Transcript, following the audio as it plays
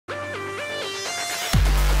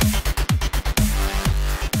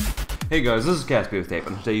Hey guys, this is KSP with Tape,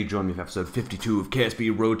 and today you join me for episode 52 of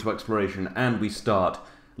KSP Road to Exploration, and we start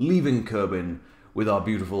leaving Kerbal with our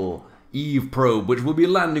beautiful Eve probe, which will be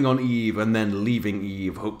landing on Eve and then leaving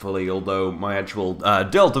Eve, hopefully, although my actual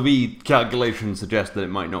Delta V calculations suggest that it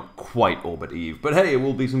might not quite orbit Eve. But hey, it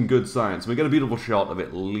will be some good science. We get a beautiful shot of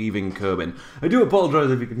it leaving Kerbal. I do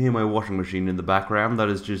apologize if you can hear my washing machine in the background. That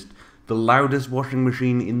is just the loudest washing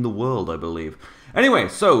machine in the world, I believe. Anyway,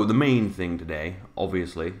 so the main thing today,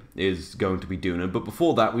 obviously, is going to be Duna, but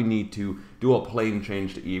before that we need to do our plane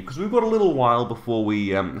change to Eve, because we've got a little while before we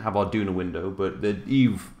have our Duna window, but the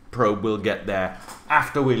Eve probe will get there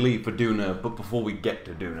after we leave for Duna, but before we get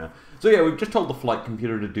to Duna. So yeah, we've just told the flight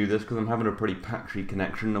computer to do this, because I'm having a pretty patchy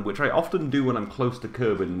connection, which I often do when I'm close to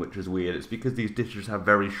Kerbal, which is weird. It's because these dishes have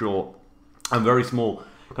very short and very small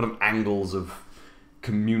kind of angles of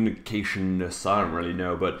communication-ness, I don't really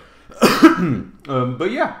know, but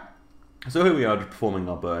yeah, so here we are just performing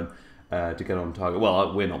our burn to get on target.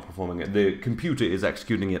 Well, we're not performing it. The computer is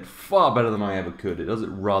executing it far better than I ever could. It does it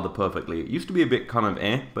rather perfectly. It used to be a bit kind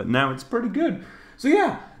of but now it's pretty good. So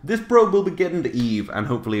yeah, this probe will be getting to Eve, and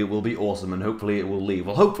hopefully it will be awesome, and hopefully it will leave.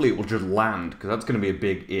 Well, hopefully it will just land, because that's going to be a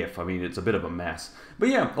big if. I mean, it's a bit of a mess. But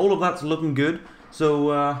yeah, all of that's looking good.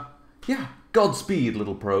 So, yeah. Godspeed,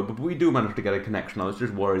 little probe, but we do manage to get a connection. I was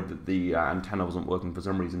just worried that the antenna wasn't working for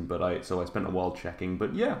some reason, but so I spent a while checking.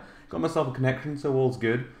 But yeah, got myself a connection, so all's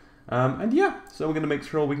good. And yeah, so we're going to make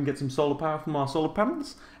sure we can get some solar power from our solar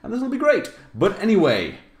panels, and this will be great. But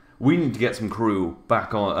anyway, we need to get some crew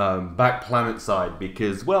back on back planet side,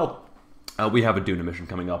 because, well, we have a Duna mission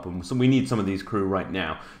coming up, and so we need some of these crew right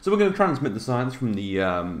now. So we're going to transmit the science from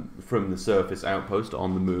the surface outpost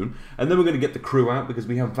on the moon, and then we're going to get the crew out, because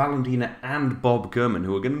we have Valentina and Bob Gurman,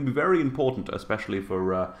 who are going to be very important, especially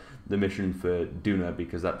for the mission for Duna,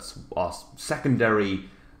 because that's our secondary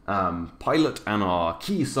pilot and our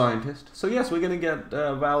key scientist. So yes, we're going to get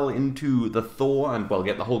Val into the Thor, and well,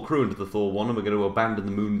 get the whole crew into the Thor 1, and we're going to abandon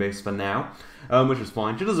the moon base for now, which is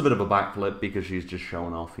fine. She does a bit of a backflip because she's just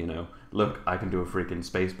showing off, you know. Look, I can do a freaking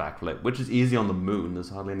space backflip, which is easy on the moon. There's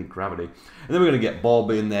hardly any gravity. And then we're going to get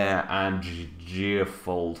Bob in there and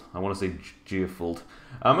Geofold. I want to say Geofold.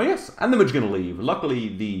 Yes, and then we're just going to leave. Luckily,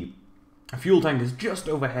 the fuel tank is just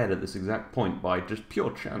overhead at this exact point by just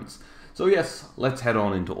pure chance. So yes, let's head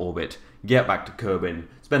on into orbit, get back to Kerbal,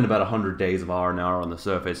 spend about 100 days of R&R on the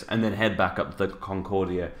surface, and then head back up to the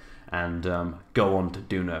Concordia and go on to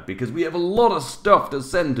Duna, because we have a lot of stuff to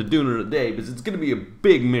send to Duna today, because it's going to be a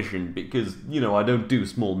big mission, because, you know, I don't do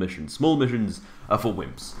small missions. Small missions are for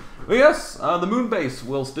wimps. But yes, the moon base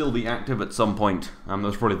will still be active at some point.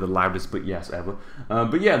 That's probably the loudest but yes ever.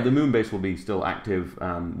 But yeah, the moon base will be still active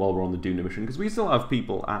while we're on the Duna mission, because we still have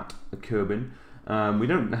people at Kerbal. We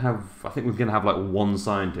don't have, I think we're going to have like one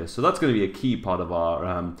scientist, so that's going to be a key part of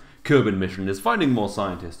our Kerbal mission, is finding more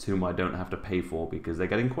scientists whom I don't have to pay for, because they're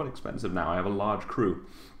getting quite expensive now. I have a large crew.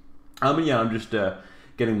 And yeah, I'm just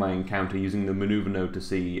getting my encounter using the maneuver node to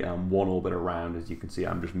see one orbit around. As you can see,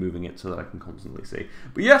 I'm just moving it so that I can constantly see.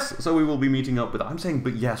 But yes, so we will be meeting up with, I'm saying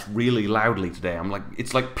but yes really loudly today. I'm like,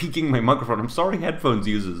 it's like peaking my microphone. I'm sorry, headphones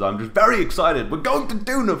users. I'm just very excited. We're going to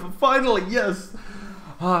Duna for finally, yes!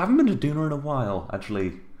 Oh, I haven't been to Duna in a while,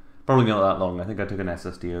 actually. Probably not that long. I think I took an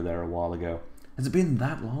SSDO there a while ago. Has it been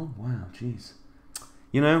that long? Wow, jeez.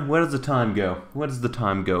 You know, where does the time go? Where does the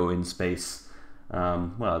time go in space?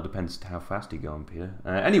 Well, it depends how fast you're going, Peter.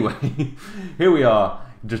 Anyway, here we are,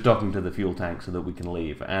 just docking to the fuel tank so that we can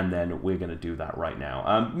leave, and then we're going to do that right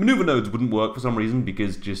now. Maneuver nodes wouldn't work for some reason,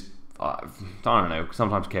 because just, I don't know,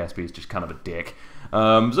 sometimes KSP is just kind of a dick.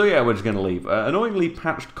 So yeah, we're just going to leave. Annoyingly,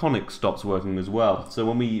 patched conic stops working as well, so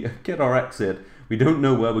when we get our exit, we don't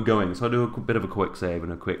know where we're going, so I do a bit of a quick save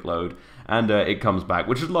and a quick load, and it comes back,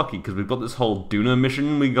 which is lucky, because we've got this whole Duna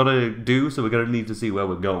mission we got to do, so we're going to need to see where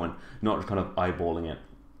we're going, not just kind of eyeballing it.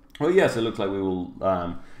 Well, yes, it looks like we will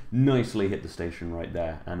nicely hit the station right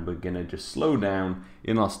there, and we're going to just slow down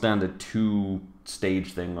in our standard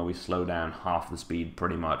 2-stage thing, where we slow down half the speed,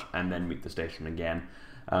 pretty much, and then meet the station again.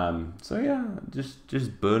 So yeah,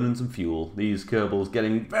 just burning some fuel. These Kerbals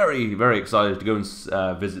getting very, very excited to go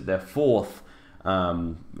and visit their fourth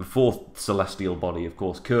celestial body, of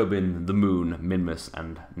course. Kerbal, the Moon, Minmus,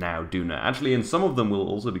 and now Duna. Actually, and some of them will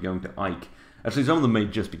also be going to Ike. Actually, some of them may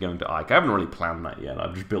just be going to Ike. I haven't really planned that yet.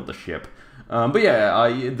 I've just built the ship. But yeah,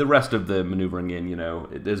 the rest of the maneuvering in, you know,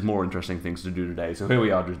 there's more interesting things to do today. So here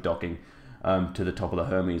we are, just docking to the top of the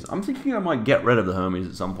Hermes. I'm thinking I might get rid of the Hermes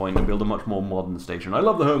at some point and build a much more modern station. I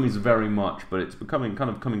love the Hermes very much, but it's becoming kind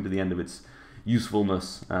of coming to the end of its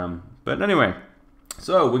usefulness. But anyway,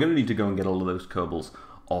 so we're going to need to go and get all of those Kerbals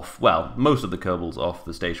off, well, most of the Kerbals off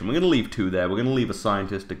the station. We're going to leave 2 there. We're going to leave a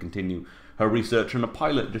scientist to continue her research and a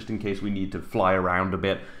pilot just in case we need to fly around a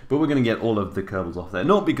bit. But we're going to get all of the Kerbals off there.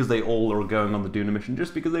 Not because they all are going on the Duna mission,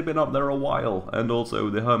 just because they've been up there a while. And also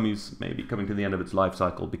the Hermes may be coming to the end of its life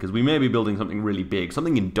cycle because we may be building something really big,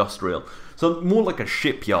 something industrial. So more like a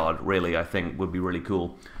shipyard, really, I think would be really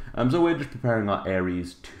cool. So we're just preparing our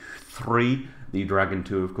Ares 3, the Dragon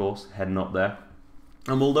 2, of course, heading up there.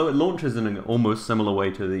 Although it launches in an almost similar way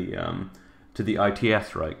to the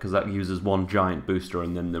ITS, right? Because that uses one giant booster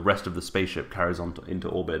and then the rest of the spaceship carries on into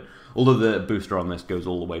orbit. Although the booster on this goes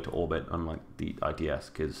all the way to orbit, unlike the ITS,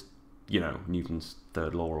 because, you know, Newton's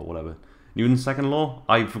third law or whatever. Newton's second law?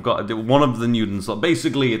 I forgot. One of the Newton's law.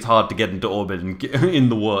 Basically, it's hard to get into orbit in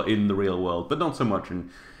the real world, but not so much in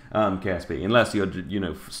KSP, unless you're, you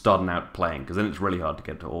know, starting out playing, because then it's really hard to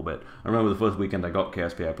get to orbit. I remember the first weekend I got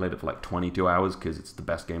KSP, I played it for like 22 hours, because it's the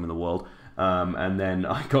best game in the world. And then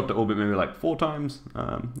I got to orbit maybe like 4 times.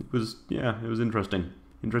 It was interesting.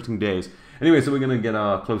 Interesting days. Anyway, so we're going to get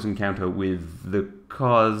our close encounter with the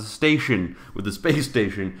station, with the space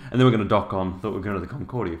station, and then we're going to dock on. Thought we were going to the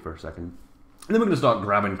Concordia for a second. And then we're going to start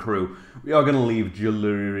grabbing crew. We are going to leave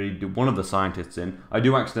one of the scientists in. I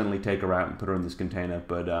do accidentally take her out and put her in this container,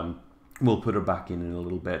 but we'll put her back in a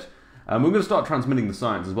little bit. We're going to start transmitting the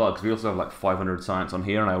science as well, because we also have like 500 science on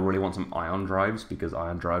here, and I really want some ion drives, because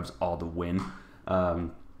ion drives are the win.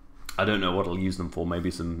 I don't know what I'll use them for,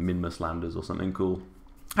 maybe some Minmus landers or something cool.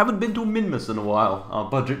 Haven't been to a Minmus in a while. Our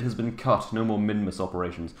budget has been cut, no more Minmus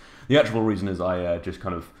operations. The actual reason is I just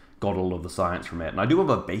kind of got all of the science from it, and I do have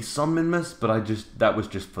a base on Minmus, but that was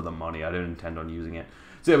just for the money. I don't intend on using it.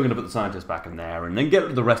 So yeah, we're going to put the scientists back in there, and then get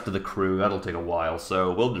rid of the rest of the crew. That'll take a while,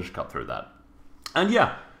 so we'll just cut through that. And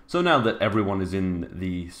yeah, so now that everyone is in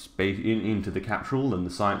the space, into the capsule, and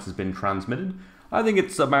the science has been transmitted, I think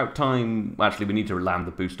it's about time. Actually, we need to land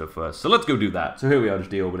the booster first, so let's go do that. So here we are,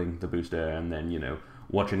 just deorbiting the booster, and then, you know,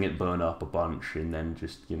 watching it burn up a bunch, and then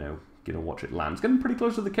just, you know, gonna watch it land. It's getting pretty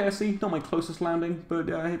close to the KSC, not my closest landing, but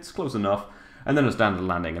it's close enough. And then a standard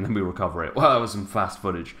landing, and then we recover it. Wow, that was some fast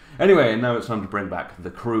footage. Anyway, and now it's time to bring back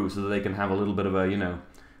the crew so that they can have a little bit of a, you know,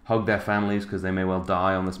 hug their families, because they may well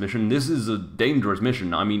die on this mission. This is a dangerous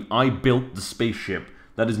mission. I mean, I built the spaceship.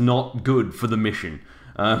 That is not good for the mission.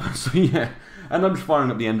 So yeah, and I'm just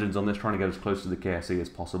firing up the engines on this, trying to get as close to the KSC as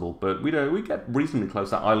possible. But we get reasonably close.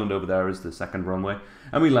 That island over there is the second runway,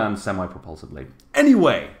 and we land semi-propulsively.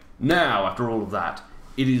 Anyway, now, after all of that,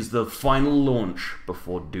 it is the final launch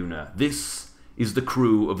before Duna. This is the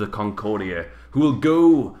crew of the Concordia, who will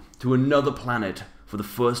go to another planet for the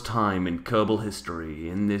first time in Kerbal history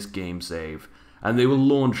in this game save. And they will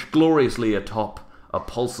launch gloriously atop a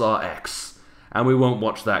Pulsar X. And we won't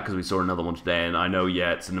watch that because we saw another one today, and I know,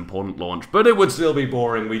 yeah, it's an important launch, but it would still be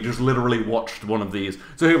boring. We just literally watched one of these.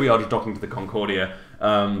 So here we are, just docking to the Concordia.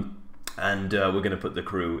 And we're going to put the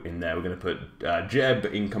crew in there. We're going to put Jeb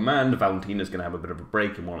in command. Valentina's going to have a bit of a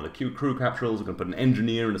break in one of the crew capsules. We're going to put an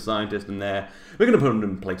engineer and a scientist in there. We're going to put them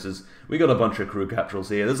in places. We got a bunch of crew capsules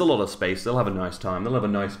here. There's a lot of space. They'll have a nice time. They'll have a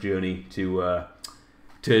nice journey to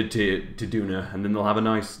Duna, and then they'll have a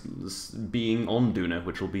nice being on Duna,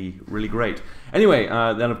 which will be really great. Anyway,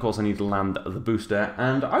 then of course I need to land the booster,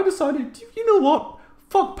 and I decided, you know what?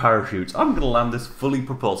 Fuck parachutes. I'm going to land this fully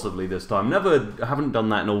propulsively this time. I haven't done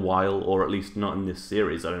that in a while, or at least not in this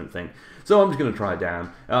series, I don't think. So I'm just going to try it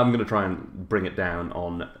down. I'm going to try and bring it down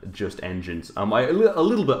on just engines. I a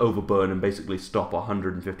little bit overburn and basically stop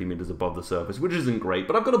 150 meters above the surface, which isn't great,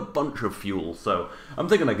 but I've got a bunch of fuel, so I'm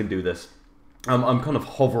thinking I can do this. I'm kind of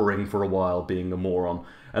hovering for a while, being a moron,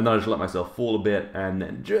 and then I just let myself fall a bit, and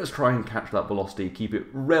then just try and catch that velocity, keep it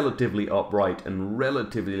relatively upright and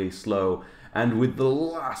relatively slow. And with the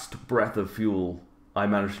last breath of fuel, I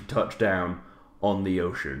managed to touch down on the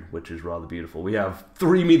ocean, which is rather beautiful. We have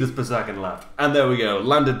 3 meters per second left, and there we go,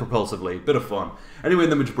 landed propulsively, bit of fun. Anyway,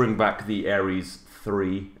 then we just bring back the Ares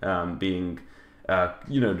 3, being,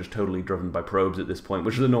 you know, just totally driven by probes at this point,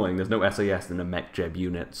 which is annoying. There's no SAS in a mech Jeb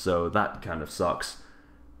unit, so that kind of sucks.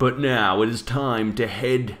 But now it is time to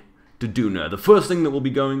head to Duna. The first thing that will be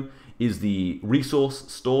going is the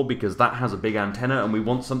resource store, because that has a big antenna, and we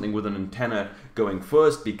want something with an antenna going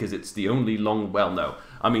first, because it's the only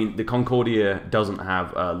the Concordia doesn't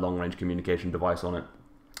have a long-range communication device on it.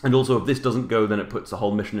 And also, if this doesn't go, then it puts the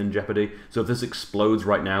whole mission in jeopardy. So if this explodes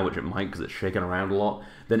right now, which it might because it's shaking around a lot,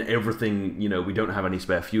 then everything, you know, we don't have any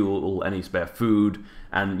spare fuel, any spare food,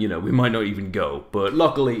 and, you know, we might not even go. But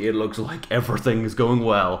luckily, it looks like everything is going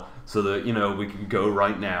well, so that, you know, we can go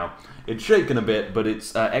right now. It's shaking a bit, but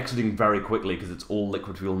it's exiting very quickly because it's all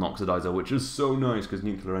liquid fuel and oxidizer, which is so nice because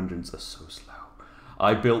nuclear engines are so slow.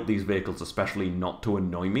 I built these vehicles especially not to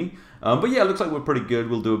annoy me. But yeah, it looks like we're pretty good.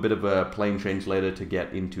 We'll do a bit of a plane change later to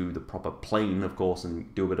get into the proper plane, of course,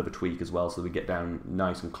 and do a bit of a tweak as well, so we get down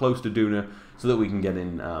nice and close to Duna, so that we can get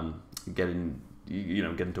into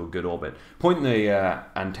a good orbit. Point the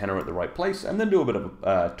antenna at the right place, and then do a bit of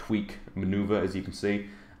a tweak maneuver, as you can see.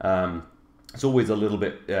 It's always a little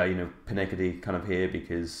bit, panicky kind of here,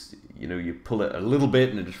 because, you pull it a little bit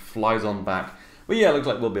and it just flies on back. But yeah, it looks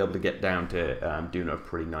like we'll be able to get down to Duna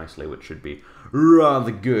pretty nicely, which should be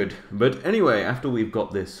rather good. But anyway, after we've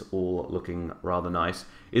got this all looking rather nice,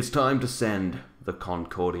 it's time to send the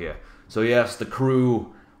Concordia. So yes, the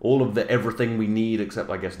crew, all of everything we need, except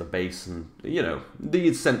I guess the base and, the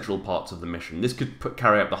essential parts of the mission. This could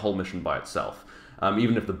carry out the whole mission by itself.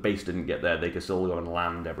 Even if the base didn't get there, they could still go and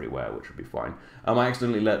land everywhere, which would be fine. I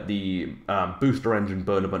accidentally let the booster engine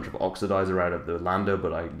burn a bunch of oxidizer out of the lander,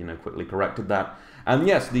 but I, quickly corrected that. And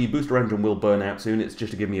yes, the booster engine will burn out soon. It's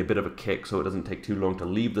just to give me a bit of a kick so it doesn't take too long to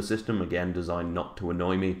leave the system. Again, designed not to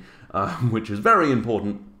annoy me, which is very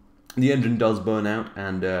important. The engine does burn out,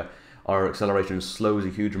 and our acceleration slows a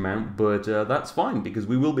huge amount, but that's fine, because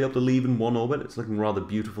we will be able to leave in one orbit. It's looking rather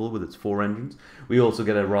beautiful with its 4 engines. We also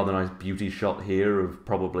get a rather nice beauty shot here of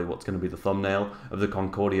probably what's going to be the thumbnail of the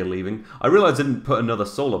Concordia leaving. I realized I didn't put another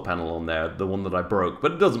solar panel on there, the one that I broke,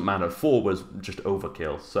 but it doesn't matter. 4 was just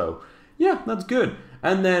overkill, so yeah, that's good.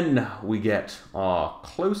 And then we get our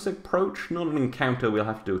close approach, not an encounter. We'll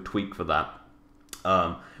have to do a tweak for that.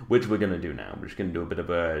 Which we're going to do now. We're just going to do a bit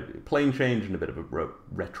of a plane change and a bit of a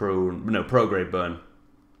prograde burn.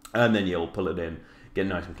 And then, yeah, we'll pull it in, get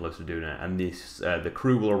nice and close to Duna. And this, the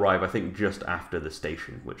crew will arrive, I think, just after the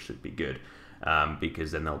station, which should be good.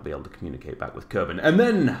 Because then they'll be able to communicate back with Kerbal. And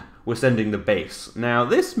then we're sending the base. Now,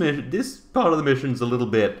 this part of the mission's a little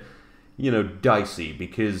bit, dicey,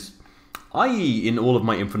 because I, in all of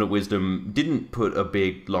my infinite wisdom, didn't put a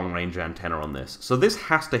big long-range antenna on this. So this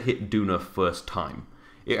has to hit Duna first time.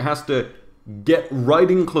 It has to get right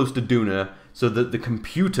in close to Duna so that the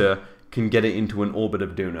computer can get it into an orbit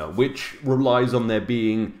of Duna, which relies on there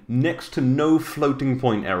being next to no floating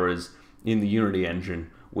point errors in the Unity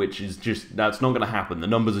engine, which is just, that's not going to happen. The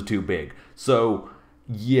numbers are too big. So,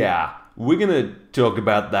 yeah, we're going to talk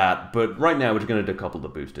about that, but right now we're just going to decouple the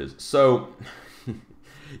boosters. So,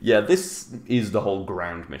 yeah, this is the whole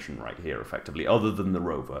ground mission right here, effectively, other than the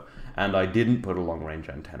rover. And I didn't put a long-range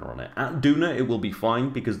antenna on it. At Duna, it will be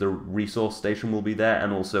fine, because the resource station will be there,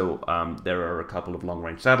 and also there are a couple of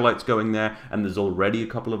long-range satellites going there, and there's already a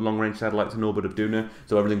couple of long-range satellites in orbit of Duna,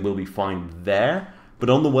 so everything will be fine there, but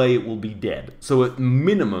on the way it will be dead. So at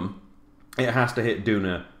minimum, it has to hit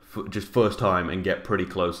Duna just first time and get pretty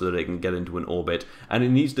close so that it can get into an orbit, and it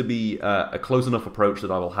needs to be a close enough approach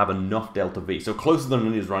that I will have enough delta V, so closer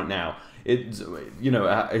than it is right now. It's,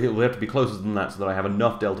 it'll have to be closer than that so that I have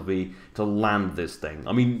enough delta V to land this thing.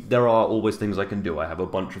 I mean, there are always things I can do. I have a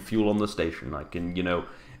bunch of fuel on the station. I can,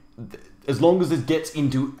 as long as this gets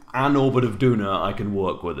into an orbit of Duna, I can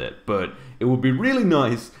work with it. But it would be really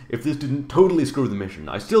nice if this didn't totally screw the mission.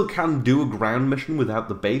 I still can do a ground mission without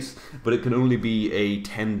the base, but it can only be a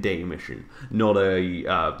 10-day mission, not a,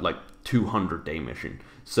 200-day mission.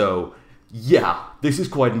 So, yeah, this is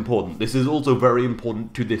quite important. This is also very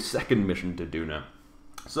important to this second mission to Duna.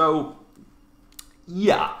 So,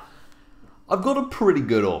 yeah, I've got a pretty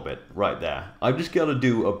good orbit right there. I've just got to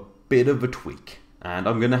do a bit of a tweak. And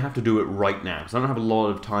I'm going to have to do it right now, because I don't have a lot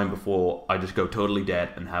of time before I just go totally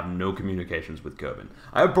dead and have no communications with Kerbal.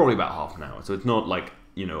 I have probably about half an hour, so it's not like,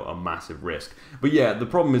 a massive risk. But yeah, the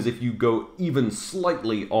problem is if you go even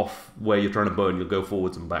slightly off where you're trying to burn, you'll go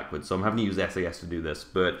forwards and backwards. So I'm having to use SAS to do this.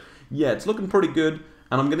 But yeah, it's looking pretty good,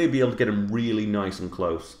 and I'm going to be able to get them really nice and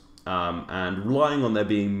close. And relying on there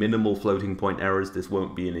being minimal floating point errors, this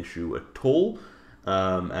won't be an issue at all.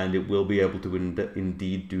 And it will be able to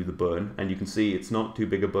indeed do the burn. And you can see it's not too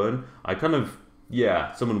big a burn. I kind of,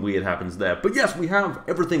 yeah, something weird happens there. But yes, we have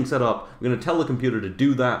everything set up. We're going to tell the computer to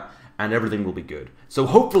do that, and everything will be good. So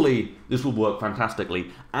hopefully this will work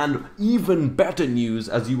fantastically. And even better news,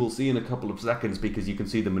 as you will see in a couple of seconds, because you can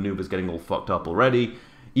see the maneuvers getting all fucked up already.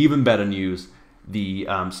 Even better news, the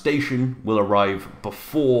station will arrive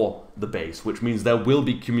before the base, which means there will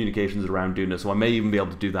be communications around Duna, so I may even be able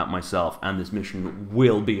to do that myself, and this mission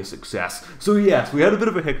will be a success. So yes, we had a bit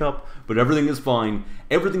of a hiccup, but everything is fine.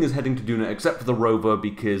 Everything is heading to Duna except for the rover,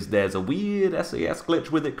 because there's a weird SAS glitch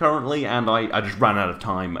with it currently, and I just ran out of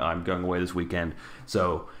time. I'm going away this weekend,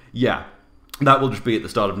 so yeah. That will just be at the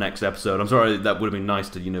start of next episode. I'm sorry, that would have been nice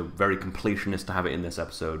to, very completionist to have it in this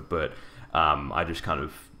episode, but I just kind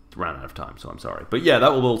of ran out of time, so I'm sorry. But yeah,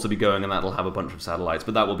 that will also be going, and that'll have a bunch of satellites,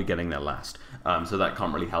 but that will be getting there last. So that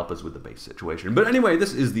can't really help us with the base situation. But anyway,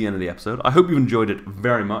 this is the end of the episode. I hope you've enjoyed it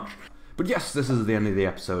very much. But yes, this is the end of the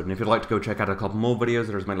episode, and if you'd like to go check out a couple more videos,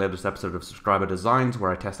 there's my latest episode of Subscriber Designs,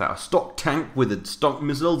 where I test out a stock tank with its stock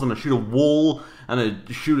missiles, and I shoot a wall, and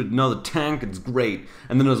I shoot another tank. It's great.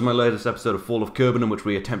 And then there's my latest episode of Fall of Kerbal, in which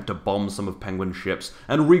we attempt to bomb some of Penguin's ships,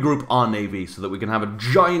 and regroup our navy, so that we can have a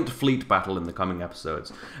giant fleet battle in the coming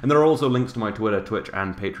episodes. And there are also links to my Twitter, Twitch,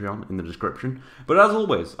 and Patreon in the description. But as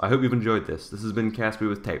always, I hope you've enjoyed this. This has been Casby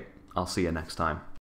with Tape. I'll see you next time.